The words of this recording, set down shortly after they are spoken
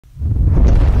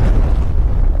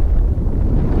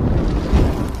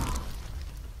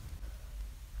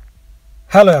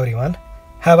Hello everyone,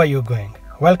 how are you going?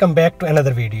 Welcome back to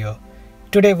another video.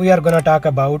 Today we are going to talk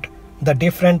about the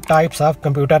different types of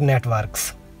computer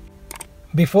networks.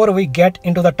 Before we get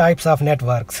into the types of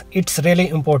networks, it's really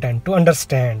important to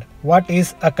understand what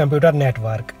is a computer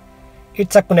network.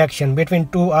 It's a connection between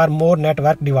two or more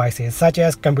network devices such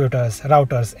as computers,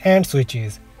 routers and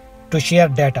switches to share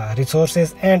data,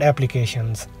 resources and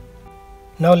applications.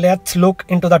 Now let's look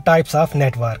into the types of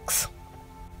networks.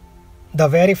 The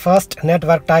very first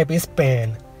network type is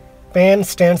PAN. PAN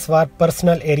stands for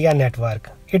Personal Area Network.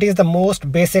 It is the most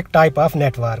basic type of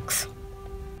networks.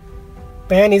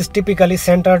 PAN is typically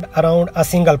centered around a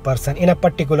single person in a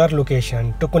particular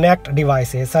location to connect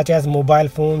devices such as mobile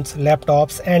phones,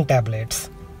 laptops, and tablets.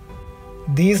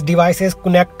 These devices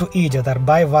connect to each other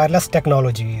by wireless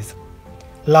technologies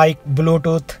like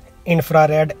Bluetooth,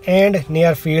 infrared, and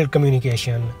near-field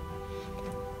communication.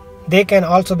 They can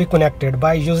also be connected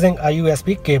by using a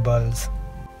USB cables.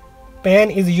 PAN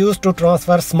is used to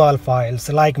transfer small files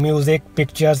like music,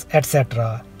 pictures,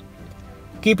 etc.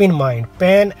 Keep in mind,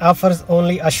 PAN offers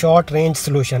only a short-range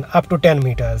solution up to 10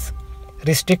 meters,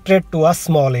 restricted to a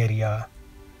small area.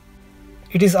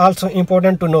 It is also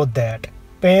important to note that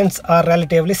PANs are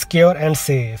relatively secure and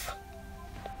safe.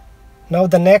 Now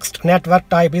the next network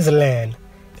type is LAN.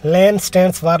 LAN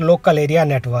stands for Local Area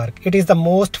Network. It is the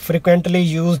most frequently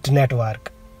used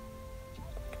network.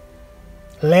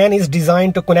 LAN is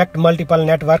designed to connect multiple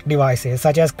network devices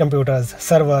such as computers,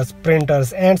 servers,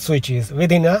 printers, and switches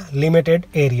within a limited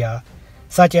area,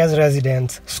 such as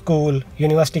residence, school,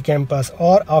 university campus,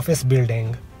 or office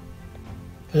building.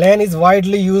 LAN is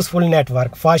widely useful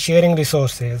network for sharing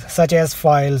resources such as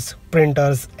files,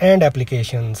 printers, and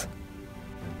applications.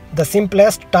 The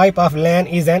simplest type of LAN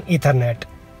is an Ethernet,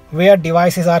 where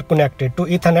devices are connected to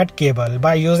Ethernet cable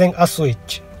by using a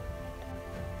switch.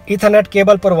 Ethernet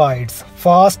cable provides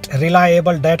fast,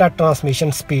 reliable data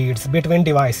transmission speeds between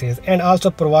devices and also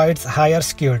provides higher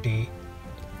security.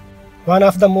 One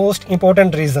of the most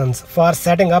important reasons for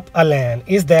setting up a LAN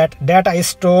is that data is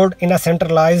stored in a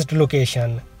centralized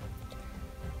location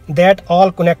that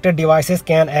all connected devices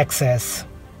can access.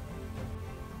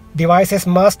 Devices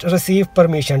must receive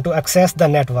permission to access the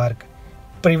network,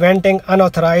 preventing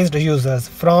unauthorized users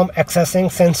from accessing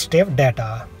sensitive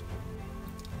data.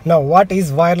 Now, what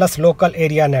is wireless local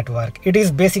area network? It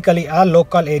is basically a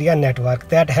local area network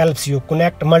that helps you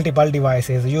connect multiple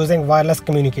devices using wireless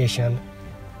communication,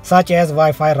 such as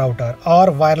Wi-Fi router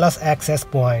or wireless access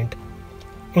point,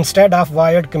 instead of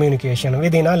wired communication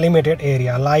within a limited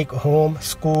area like home,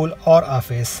 school, or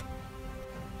office.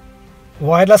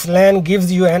 Wireless LAN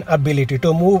gives you an ability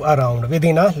to move around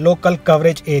within a local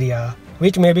coverage area,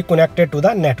 which may be connected to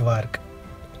the network.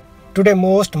 Today,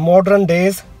 most modern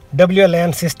days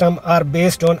WLAN systems are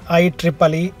based on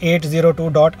IEEE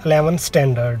 802.11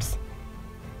 standards.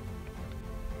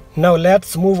 Now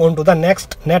let's move on to the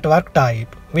next network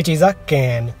type, which is a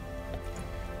CAN.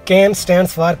 CAN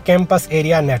stands for Campus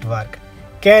Area Network.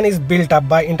 CAN is built up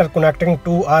by interconnecting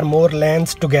two or more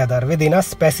LANs together within a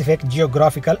specific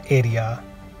geographical area.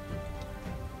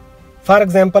 For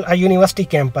example, a university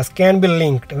campus can be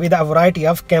linked with a variety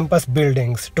of campus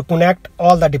buildings to connect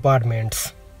all the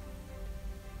departments.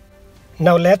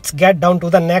 Now let's get down to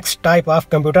the next type of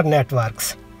computer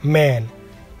networks, MAN.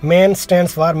 MAN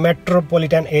stands for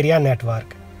Metropolitan Area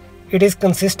Network. It is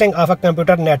consisting of a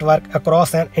computer network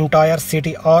across an entire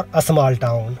city or a small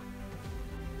town.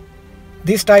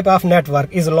 This type of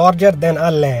network is larger than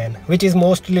a LAN, which is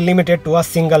mostly limited to a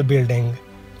single building.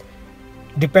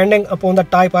 Depending upon the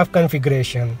type of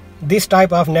configuration, this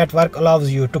type of network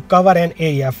allows you to cover an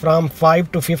area from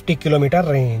 5 to 50 km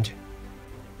range.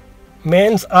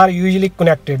 MANs are usually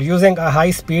connected using a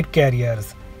high-speed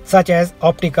carriers, such as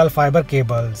optical fiber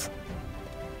cables.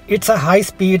 It's a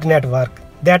high-speed network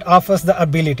that offers the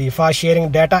ability for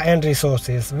sharing data and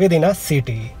resources within a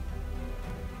city.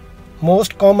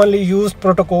 Most commonly used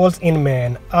protocols in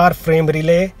MAN are frame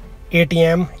relay,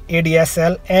 ATM,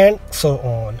 ADSL, and so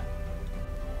on.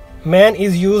 MAN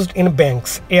is used in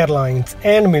banks, airlines,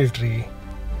 and military.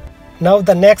 Now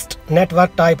the next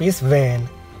network type is WAN.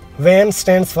 WAN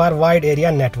stands for Wide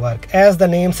Area Network. As the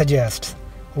name suggests,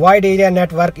 Wide Area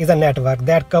Network is a network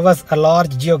that covers a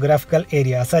large geographical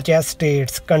area such as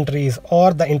states, countries,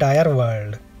 or the entire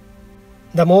world.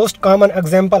 The most common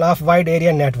example of Wide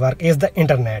Area Network is the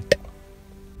Internet.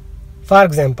 For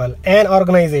example, an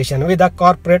organization with a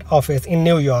corporate office in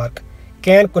New York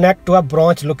can connect to a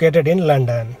branch located in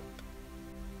London.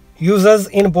 Users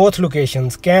in both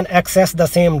locations can access the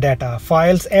same data,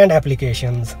 files, and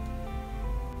applications.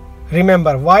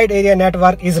 Remember, wide area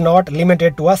network is not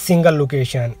limited to a single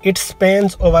location. It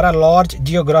spans over a large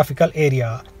geographical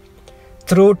area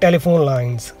through telephone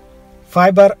lines,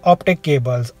 fiber optic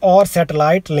cables, or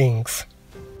satellite links.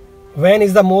 WAN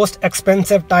is the most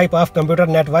expensive type of computer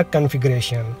network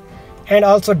configuration and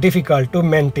also difficult to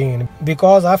maintain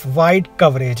because of wide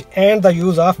coverage and the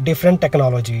use of different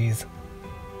technologies.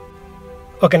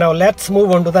 Okay, now let's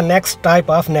move on to the next type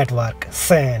of network,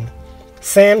 SAN.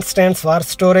 SAN stands for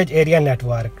Storage Area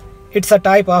Network. It's a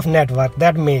type of network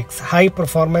that makes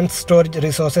high-performance storage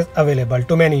resources available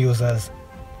to many users.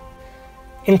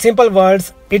 In simple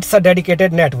words, it's a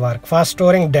dedicated network for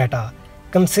storing data,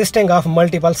 consisting of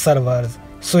multiple servers,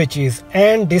 switches,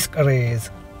 and disk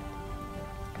arrays.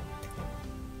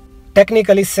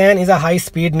 Technically, SAN is a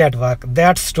high-speed network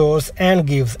that stores and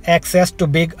gives access to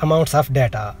big amounts of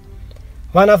data.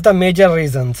 One of the major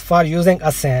reasons for using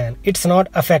a SAN, it's not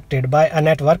affected by a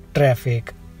network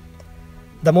traffic.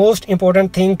 The most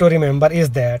important thing to remember is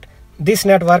that this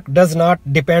network does not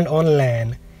depend on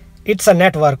LAN. It's a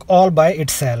network all by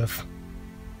itself.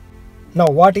 Now,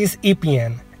 what is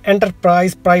EPN?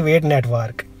 Enterprise Private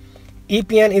Network.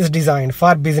 EPN is designed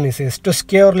for businesses to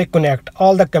securely connect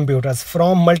all the computers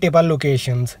from multiple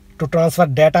locations to transfer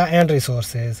data and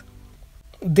resources.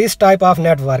 This type of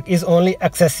network is only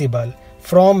accessible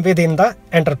from within the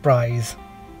enterprise.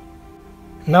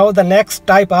 Now the next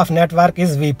type of network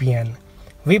is VPN.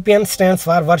 VPN stands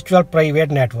for Virtual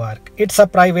Private Network. It's a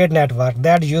private network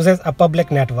that uses a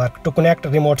public network to connect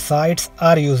remote sites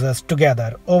or users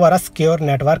together over a secure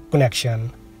network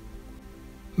connection.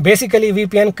 Basically,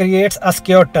 VPN creates a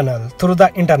secure tunnel through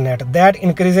the internet that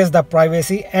increases the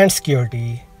privacy and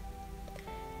security.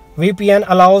 VPN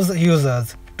allows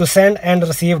users to send and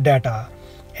receive data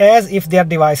as if their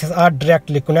devices are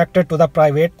directly connected to the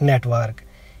private network,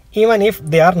 even if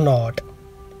they are not.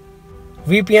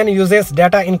 VPN uses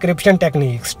data encryption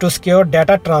techniques to secure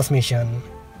data transmission.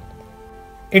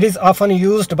 It is often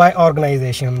used by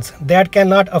organizations that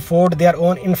cannot afford their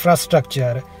own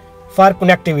infrastructure for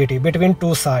connectivity between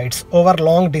two sites over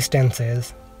long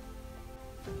distances.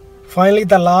 Finally,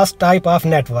 the last type of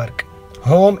network,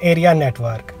 Home Area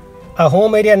Network. A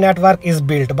home area network is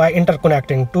built by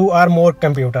interconnecting two or more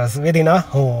computers within a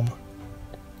home.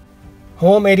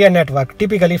 Home area network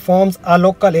typically forms a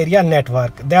local area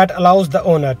network that allows the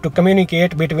owner to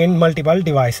communicate between multiple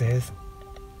devices.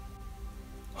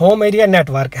 Home area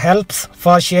network helps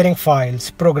for sharing files,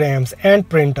 programs, and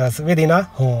printers within a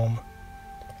home.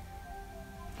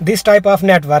 This type of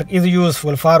network is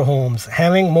useful for homes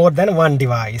having more than one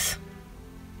device.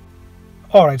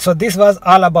 Alright, so this was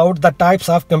all about the types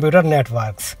of computer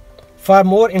networks. For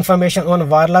more information on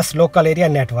wireless local area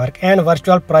network and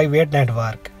virtual private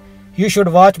network, you should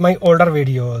watch my older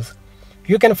videos.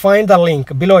 You can find the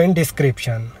link below in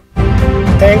description.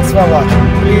 Thanks for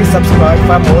watching. Please subscribe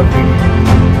for more videos.